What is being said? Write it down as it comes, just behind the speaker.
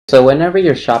So whenever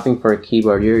you're shopping for a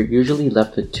keyboard, you're usually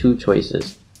left with two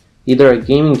choices. Either a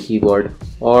gaming keyboard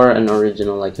or an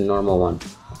original, like a normal one.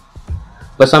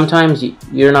 But sometimes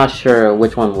you're not sure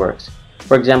which one works.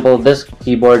 For example, this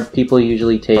keyboard, people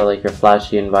usually take like your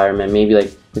flashy environment, maybe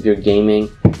like if you're gaming.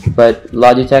 But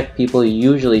Logitech, people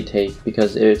usually take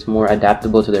because it's more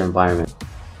adaptable to their environment.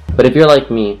 But if you're like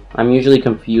me, I'm usually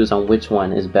confused on which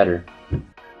one is better.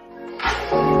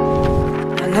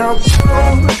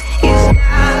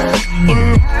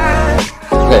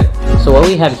 Okay, so what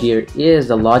we have here is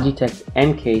the Logitech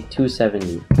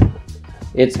MK270.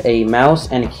 It's a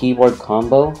mouse and keyboard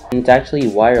combo, and it's actually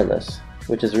wireless,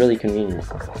 which is really convenient.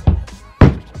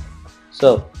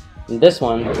 So this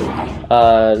one,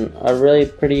 a really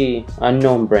pretty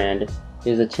unknown brand,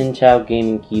 is a ChonChow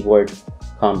gaming keyboard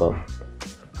combo.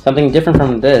 Something different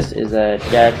from this is that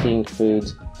it actually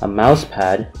includes a mouse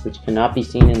pad, which cannot be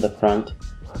seen in the front,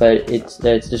 but its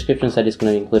description said it's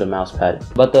going to include a mouse pad.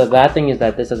 But the bad thing is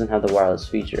that this doesn't have the wireless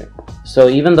feature. So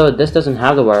even though this doesn't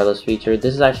have the wireless feature,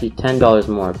 this is actually $10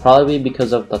 more, probably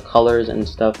because of the colors and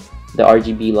stuff, the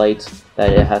RGB lights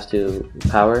that it has to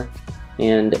power.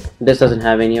 And this doesn't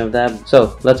have any of that.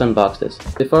 So let's unbox this.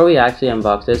 Before we actually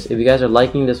unbox this, if you guys are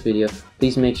liking this video,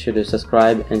 please make sure to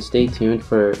subscribe and stay tuned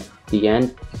for the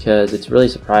end, because it's really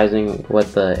surprising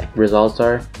what the results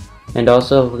are. And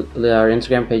also our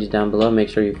Instagram page down below, make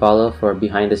sure you follow for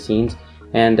behind the scenes.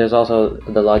 And there's also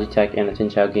the Logitech and the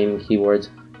ChonChow gaming keyboards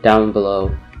down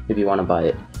below if you want to buy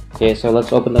it. Okay, so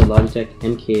let's open the Logitech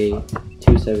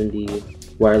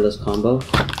MK270 wireless combo.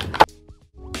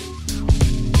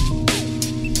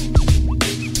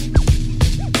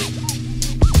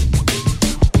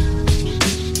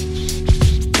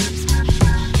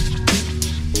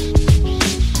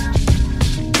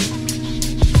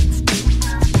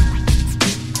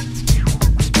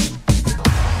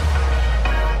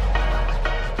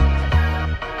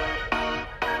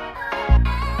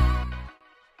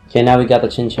 Okay, now we got the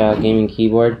ChonChow gaming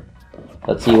keyboard.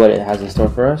 Let's see what it has in store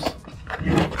for us.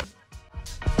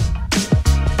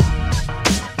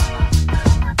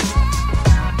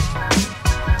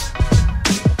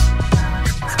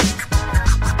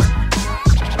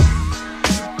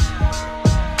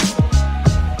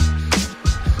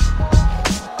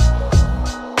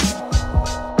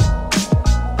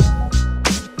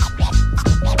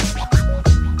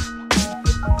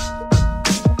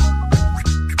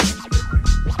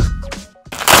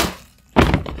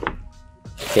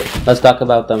 Okay, let's talk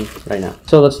about them right now.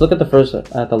 So let's look at the first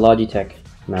at the Logitech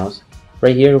mouse.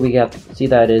 Right here we see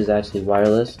that it is actually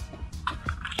wireless.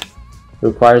 It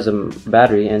requires a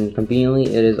battery, and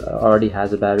conveniently it already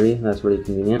has a battery. That's really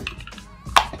convenient.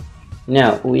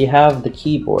 Now we have the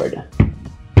keyboard.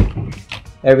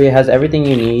 It has everything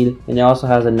you need, and it also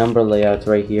has a number layout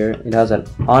right here. It has an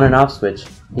on and off switch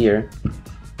here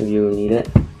if you need it.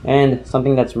 And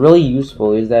something that's really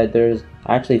useful is that there's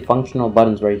actually functional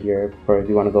buttons right here for if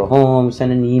you want to go home,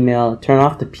 send an email, turn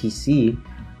off the PC,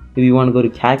 if you want to go to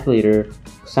calculator,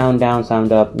 sound down,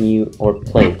 sound up, mute, or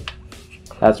play.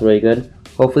 That's really good.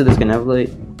 Hopefully this can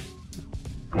navigate.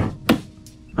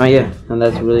 Oh yeah, and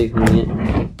that's really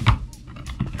convenient.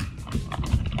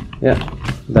 Yeah,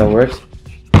 that works.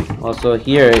 Also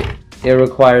here, it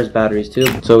requires batteries too.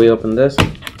 So we open this,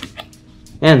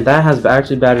 and that has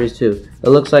actually batteries too. It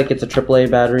looks like it's a AAA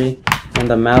battery. And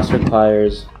the mouse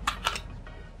requires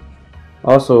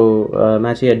also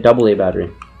actually a AA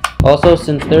battery. Also,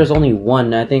 since there's only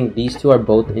one, I think these two are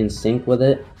both in sync with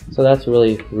it, so that's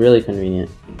really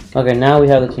convenient. Okay, now we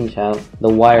have the ChonChow, the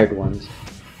wired ones.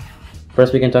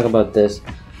 First we can talk about this.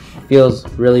 It feels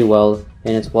really well,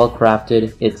 and it's well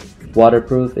crafted. It's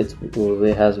waterproof. It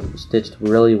has stitched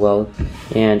really well,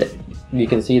 and you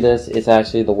can see this. It's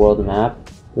actually the world map,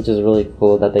 which is really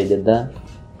cool that they did that.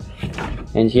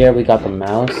 And here we got the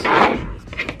mouse,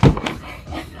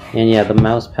 and yeah, the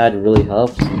mouse pad really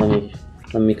helps.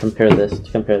 Let me compare this.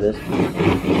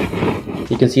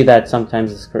 You can see that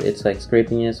sometimes it's like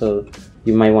scraping it, so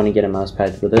you might want to get a mouse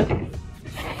pad with it.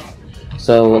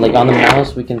 So like on the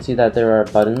mouse, we can see that there are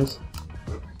buttons.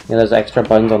 Yeah, there's extra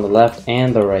buttons on the left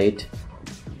and the right,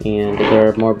 and there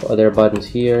are buttons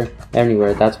here,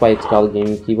 everywhere. That's why it's called a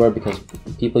gaming keyboard, because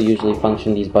people usually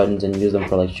function these buttons and use them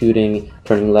for like shooting,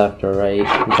 turning left or right,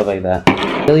 and stuff like that.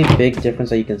 A really big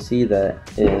difference that you can see that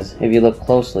is if you look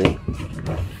closely.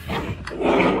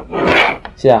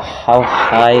 See how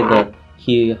high the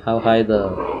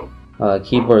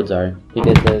keyboards are. He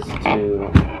did this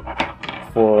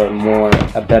for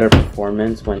a better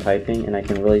performance when typing, and I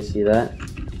can really see that.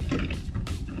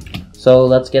 So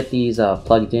let's get these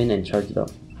plugged in and charged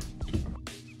up.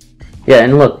 Yeah,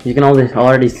 and look, you can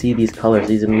already see these colors,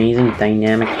 these amazing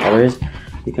dynamic colors.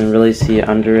 You can really see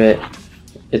under it.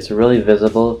 It's really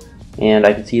visible, and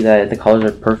I can see that the colors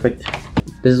are perfect.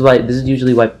 This is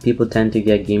usually why people tend to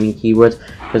get gaming keyboards,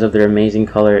 because of their amazing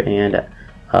color and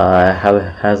how it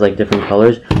has like different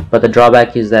colors. But the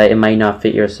drawback is that it might not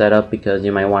fit your setup, because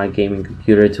you might want a gaming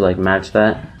computer to like match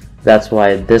that. That's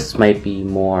why this might be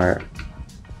more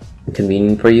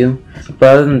convenient for you. But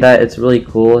other than that, it's really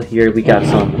cool. Here we got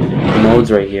some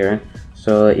modes right here.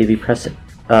 So if you press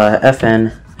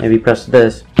FN, if you press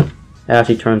this, it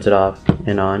actually turns it off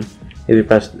and on. If you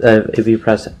press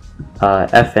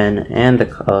FN and the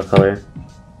color,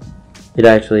 it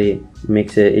actually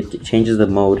makes it changes the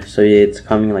mode, so it's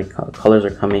coming like colors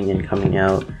are coming and coming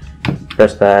out.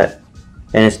 Press that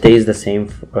and it stays the same,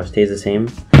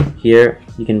 Here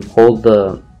you can hold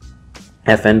the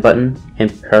FN button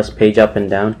and press page up and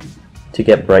down to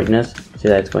get brightness. See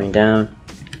that it's going down,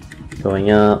 going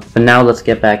up. But now let's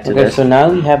get back to this. So now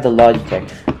we have the Logitech.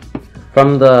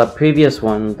 From the previous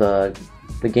one, the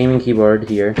gaming keyboard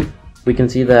here, we can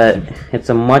see that it's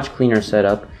a much cleaner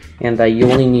setup, and that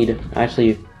you only need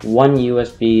actually one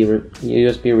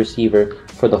USB receiver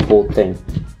for the whole thing.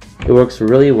 It works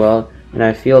really well, and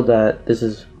I feel that this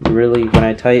is really, when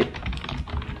I type,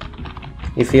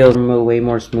 it feels way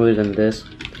more smooth than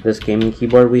this gaming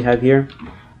keyboard we have here.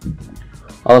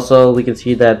 Also, we can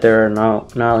see that there are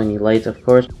not any lights, of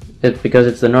course. It's because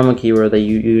it's the normal keyboard that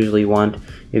you usually want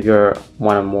if you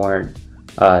want a more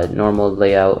normal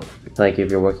layout, like if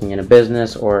you're working in a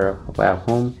business or at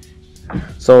home.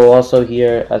 So also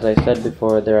here, as I said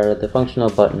before, there are the functional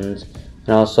buttons,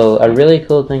 and also a really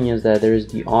cool thing is that there is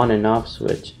the on and off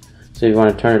switch. So if you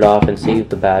want to turn it off and save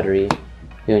the battery, you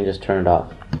can just turn it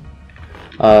off.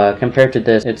 Compared to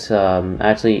this, it's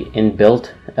actually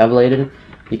inbuilt elevated.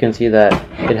 You can see that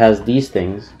it has these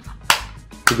things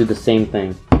to do the same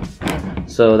thing.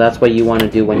 So that's what you want to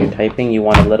do when you're typing. You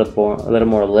want a little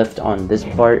more lift on this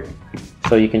part,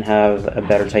 so you can have a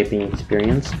better typing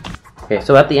experience. Okay,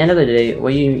 so at the end of the day,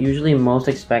 what you usually most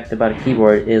expect about a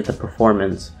keyboard is the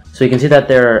performance. So you can see that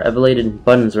there are elevated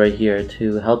buttons right here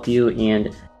to help you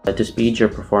and to speed your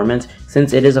performance.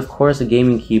 Since it is of course a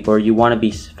gaming keyboard, you want to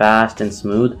be fast and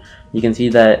smooth. You can see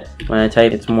that when I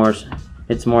type, it's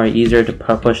more easier to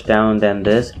push down than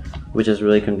this, which is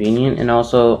really convenient. And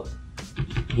also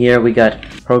here we got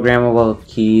programmable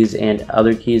keys and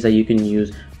other keys that you can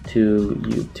use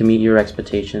to meet your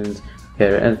expectations.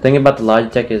 Okay, and the thing about the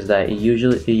Logitech is that it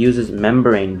uses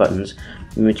membrane buttons,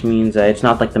 which means that it's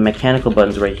not like the mechanical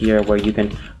buttons right here where you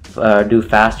can do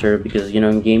faster, because you know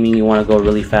in gaming you want to go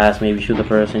really fast, maybe shoot the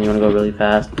person, you want to go really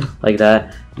fast like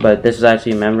that. But this is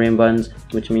actually membrane buttons,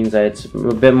 which means that it's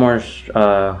a bit more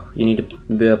you need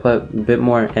to put a bit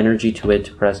more energy to it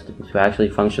to actually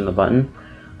function the button.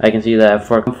 I can see that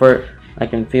for comfort, I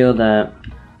can feel that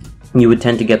you would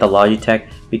tend to get the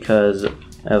Logitech because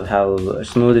of how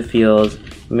smooth it feels.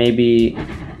 Maybe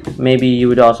you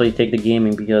would also take the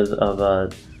gaming because of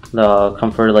the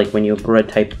comfort, like when you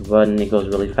type the button, it goes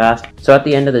really fast. So at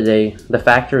the end of the day, the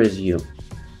factor is you.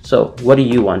 So what do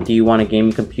you want? Do you want a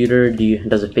gaming computer?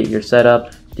 Does it fit your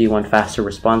setup? Do you want faster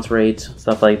response rates,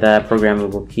 stuff like that,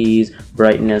 programmable keys,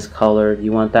 brightness, color? Do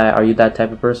you want that? Are you that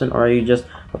type of person, or are you just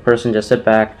a person just sit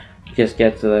back, just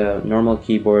get the normal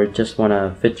keyboard, just want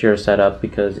to fit your setup?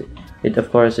 Because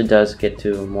of course it does get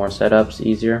to more setups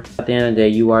easier. At the end of the day,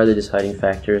 you are the deciding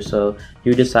factor, so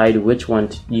you decide which one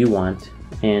you want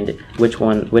and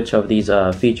which of these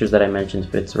features that I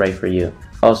mentioned fits right for you.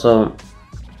 Also,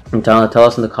 tell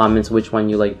us in the comments which one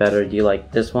you like better. Do you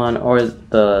like this one or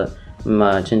the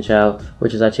ChonChow,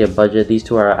 which is actually a budget? These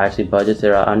two are actually budgets.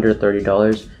 They're under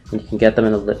 $30, and you can get them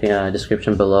in the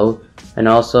description below. And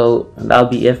also, that'll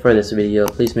be it for this video.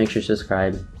 Please make sure to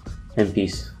subscribe, and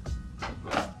peace.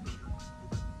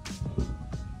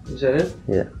 Is that it?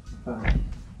 Yeah. Alright.